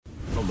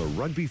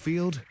rugby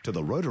field to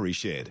the Rotary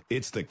Shed,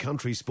 it's the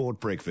Country Sport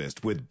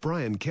Breakfast with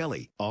Brian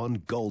Kelly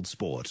on Gold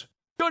Sport.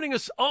 Joining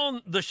us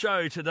on the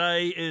show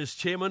today is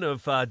Chairman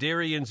of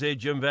Dairy NZ,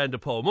 Jim van der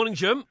Poel. Morning,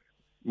 Jim.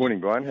 Morning,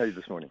 Brian. How are you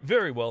this morning?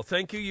 Very well,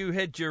 thank you. You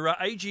had your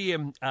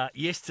AGM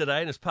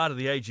yesterday, and as part of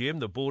the AGM,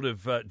 the Board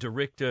of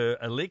Director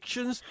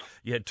elections,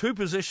 you had 2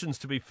 positions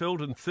to be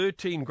filled and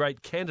 13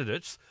 great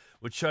candidates,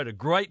 which showed a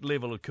great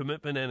level of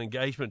commitment and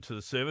engagement to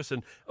the service.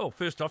 And,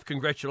 first off,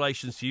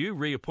 congratulations to you,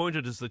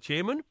 reappointed as the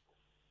chairman.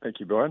 Thank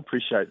you, Brian.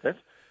 Appreciate that.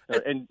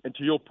 And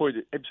to your point,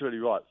 absolutely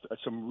right.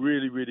 Some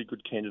really, really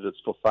good candidates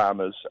for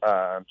farmers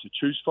to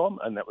choose from,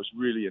 and that was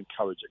really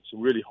encouraging.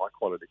 Some really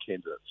high-quality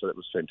candidates, so that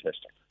was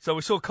fantastic. So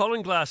we saw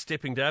Colin Glass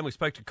stepping down. We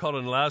spoke to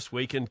Colin last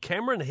week, and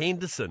Cameron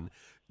Henderson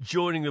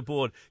joining the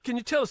board. Can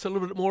you tell us a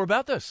little bit more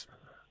about this?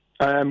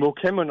 Well,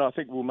 Cameron, I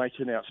think, will make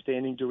an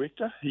outstanding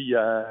director. He,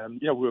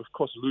 we of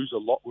course lose a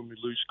lot when we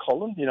lose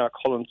Colin.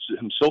 Colin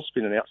himself's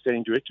been an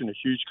outstanding director and a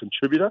huge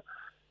contributor.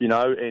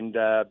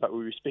 But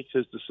we respect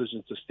his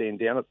decision to stand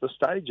down at this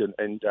stage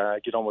and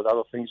get on with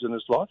other things in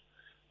his life.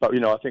 But,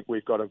 I think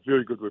we've got a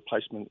very good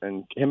replacement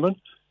in Cameron,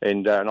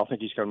 and I think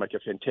he's going to make a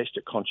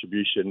fantastic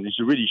contribution. He's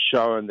already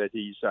shown that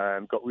he's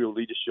got real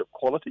leadership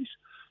qualities.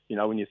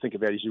 When you think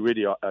about it, he's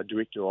already a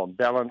director on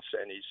balance,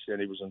 and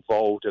he was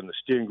involved in the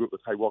steering group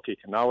with Hawake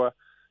Kanoa,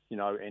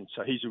 and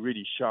so he's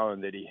already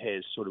shown that he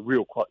has sort of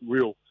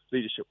real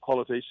leadership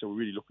qualities, so we're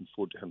really looking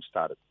forward to him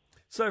starting.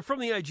 So from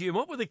the AGM,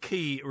 what were the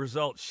key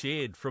results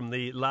shared from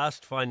the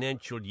last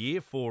financial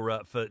year for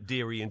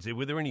Dairy NZ?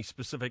 Were there any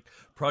specific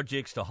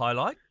projects to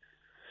highlight?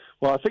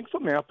 Well, I think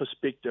from our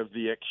perspective,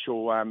 the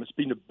actual it's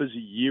been a busy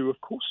year,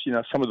 of course.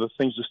 Some of the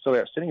things are still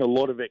outstanding. A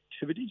lot of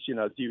activities.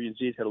 Dairy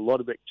NZ had a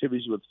lot of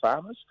activities with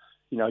farmers.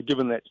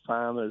 Given that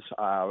farmers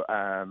are,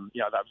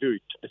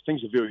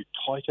 things are very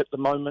tight at the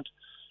moment.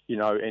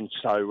 And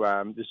so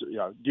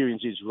Dairy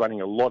NZ is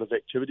running a lot of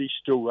activities,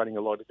 still running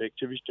a lot of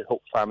activities to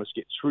help farmers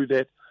get through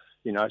that.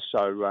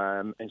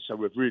 So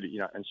we've really,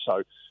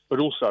 but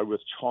also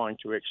with trying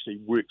to actually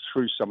work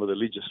through some of the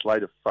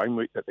legislative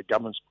framework that the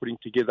government's putting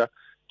together.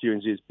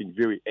 DNZ has been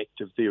very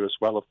active there as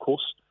well, of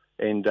course.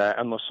 And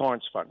the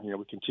science front, we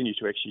continue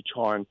to actually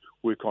try and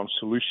work on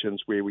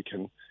solutions where we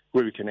can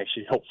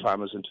actually help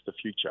farmers into the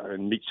future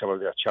and meet some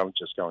of our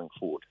challenges going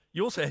forward.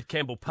 You also had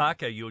Campbell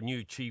Parker, your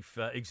new chief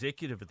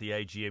executive at the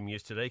AGM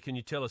yesterday. Can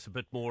you tell us a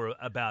bit more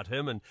about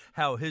him and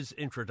how his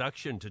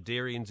introduction to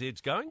Dairy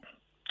NZ's going?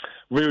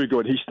 Very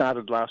good. He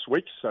started last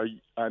week, so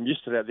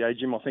yesterday at the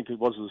AGM, I think it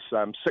was his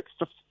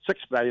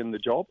sixth day in the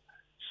job.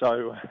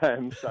 So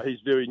he's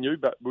very new,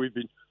 but we've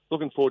been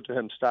looking forward to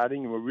him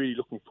starting, and we're really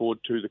looking forward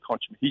to the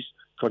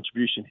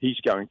contribution he's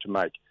going to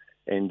make.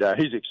 And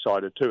he's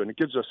excited too, and it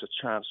gives us a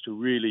chance to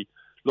really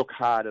look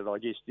hard at,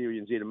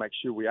 Dairy NZ and make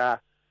sure we are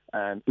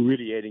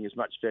really adding as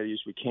much value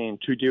as we can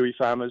to dairy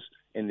farmers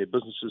and their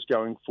businesses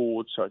going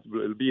forward. So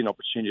it'll be an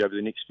opportunity over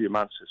the next few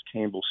months as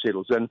Campbell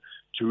settles in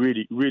to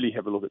really, really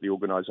have a look at the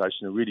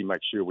organisation and really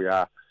make sure we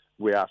are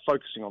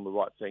focusing on the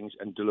right things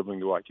and delivering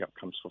the right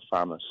outcomes for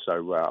farmers.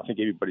 So I think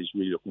everybody's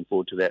really looking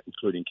forward to that,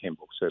 including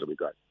Campbell, so it'll be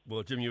great.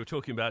 Well, Jim, you were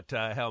talking about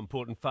how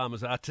important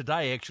farmers are.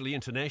 Today, actually,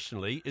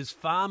 internationally, is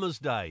Farmers'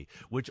 Day,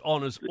 which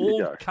honours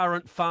all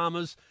current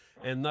farmers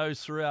and those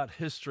throughout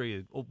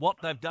history, what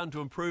they've done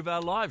to improve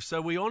our lives.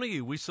 So we honour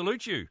you, we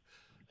salute you.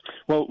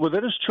 Well,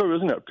 that is true,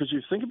 isn't it? Because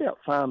you think about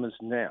farmers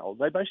now,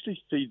 they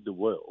basically feed the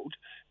world,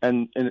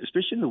 and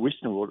especially in the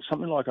Western world, it's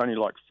something like only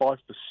 5%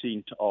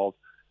 of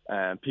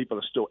people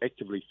are still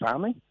actively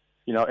farming,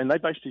 and they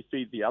basically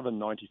feed the other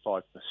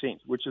 95%,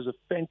 which is a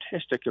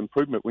fantastic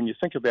improvement when you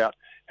think about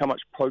how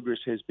much progress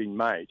has been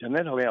made. And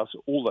that allows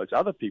all those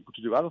other people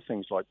to do other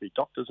things like be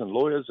doctors and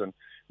lawyers and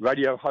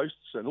radio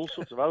hosts and all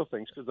sorts of other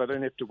things because they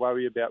don't have to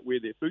worry about where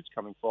their food's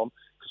coming from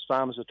because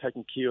farmers are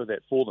taking care of that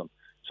for them.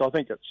 So I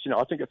think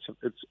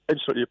it's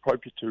absolutely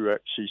appropriate to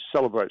actually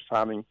celebrate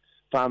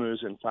farmers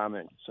and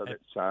farming. So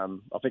that's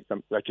I think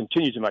they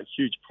continue to make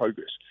huge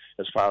progress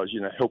as far as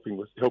helping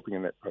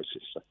in that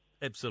process. So.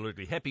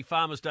 Absolutely. Happy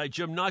Farmers Day,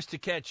 Jim. Nice to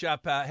catch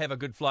up. Have a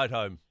good flight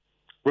home.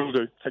 Will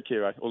do. Take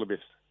care. All the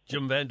best.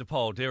 Jim van der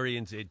Poel, Dairy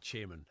NZ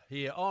Chairman,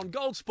 here on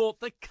Gold Sport,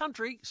 the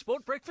Country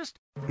Sport Breakfast.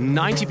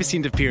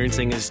 90% of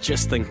parenting is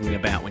just thinking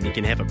about when you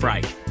can have a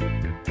break.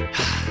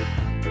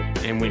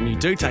 And when you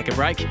do take a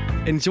break,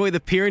 enjoy the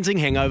Parenting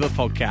Hangover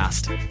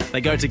podcast.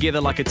 They go together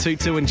like a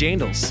tutu and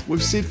jandals.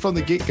 We've said from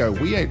the get-go,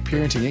 we ain't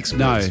parenting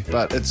experts,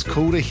 but it's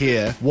cool to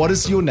hear, what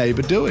is your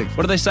neighbour doing?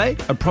 What do they say?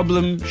 A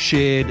problem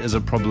shared is a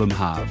problem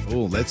halved.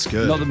 Oh, that's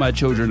good. Not that my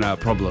children are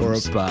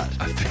problems, but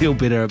I feel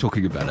better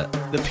talking about it.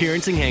 The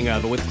Parenting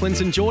Hangover with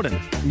Clinton Jordan.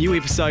 New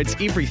episodes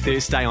every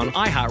Thursday on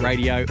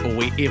iHeartRadio or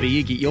wherever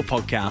you get your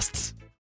podcasts.